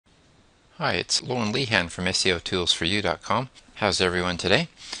Hi, it's Lauren Lehan from SEOtoolsforyou.com. How's everyone today?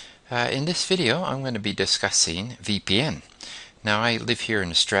 In this video, I'm going to be discussing VPN. Now, I live here in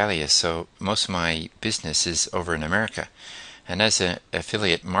Australia, so most of my business is over in America. And as an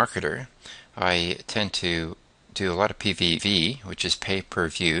affiliate marketer, I tend to do a lot of PPV, which is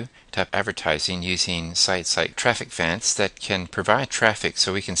pay-per-view type advertising using sites like Traffic Vents that can provide traffic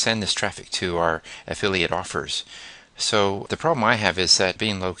so we can send this traffic to our affiliate offers. So the problem I have is that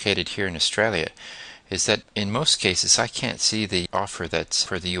being located here in Australia is that in most cases I can't see the offer that's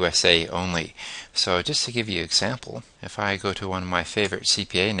for the USA only. So just to give you an example, if I go to one of my favorite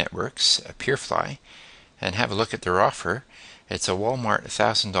CPA networks, Purefly, and have a look at their offer, it's a Walmart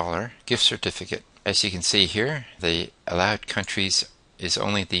 $1,000 gift certificate. As you can see here, the allowed countries is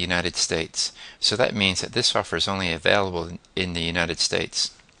only the United States. So that means that this offer is only available in the United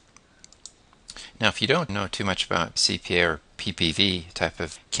States. Now, if you don't know too much about CPA or PPV type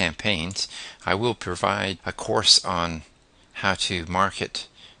of campaigns, I will provide a course on how to market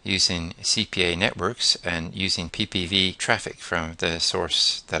using CPA networks and using PPV traffic from the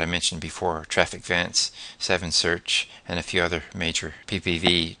source that I mentioned before, Traffic Vents, 7Search, and a few other major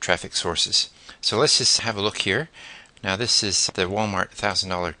PPV traffic sources. So let's just have a look here. Now, this is the Walmart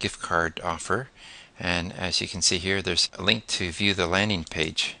 $1,000 gift card offer, and as you can see here, there's a link to view the landing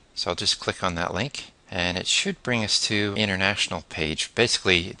page. So I'll just click on that link and it should bring us to international page.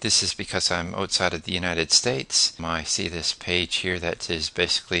 Basically, this is because I'm outside of the United States. I see this page here that is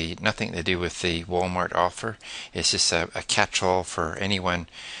basically nothing to do with the Walmart offer. It's just a catch-all for anyone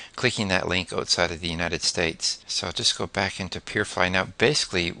clicking that link outside of the United States. So I'll just go back into Purefly. Now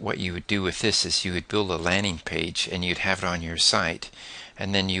basically what you would do with this is you would build a landing page and you'd have it on your site.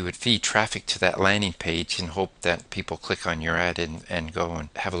 And then you would feed traffic to that landing page and hope that people click on your ad and go and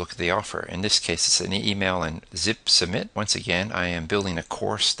have a look at the offer. In this case, it's an email and zip submit. Once again, I am building a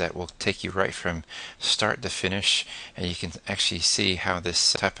course that will take you right from start to finish, and you can actually see how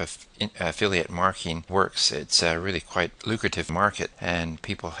this type of affiliate marketing works. It's a really quite lucrative market, and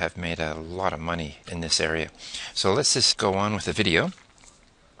people have made a lot of money in this area. So let's just go on with the video.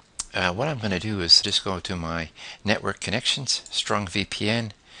 What I'm going to do is just go to my network connections, strong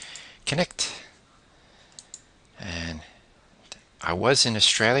VPN, connect, and I was in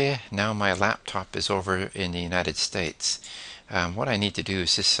Australia. Now my laptop is over in the United States. What I need to do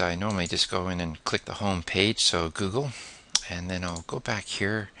is just I normally just go in and click the home page, so Google, and then I'll go back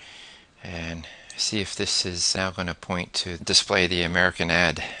here and see if this is now going to point to display the American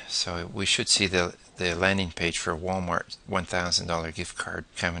ad. So we should see the landing page for Walmart $1,000 gift card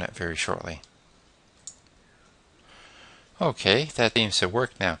coming up very shortly. Okay, that seems to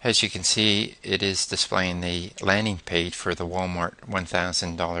work now. As you can see, it is displaying the landing page for the Walmart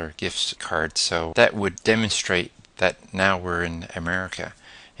 $1,000 gift card. So that would demonstrate that now we're in America.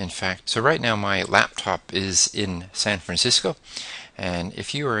 In fact, so right now my laptop is in San Francisco. And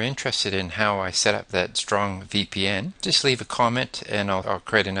if you are interested in how I set up that strong VPN, just leave a comment and I'll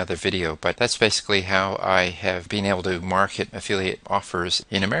create another video. But that's basically how I have been able to market affiliate offers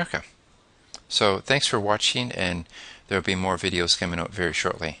in America. So thanks for watching, and there will be more videos coming out very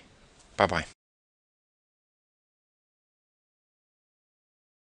shortly. Bye-bye.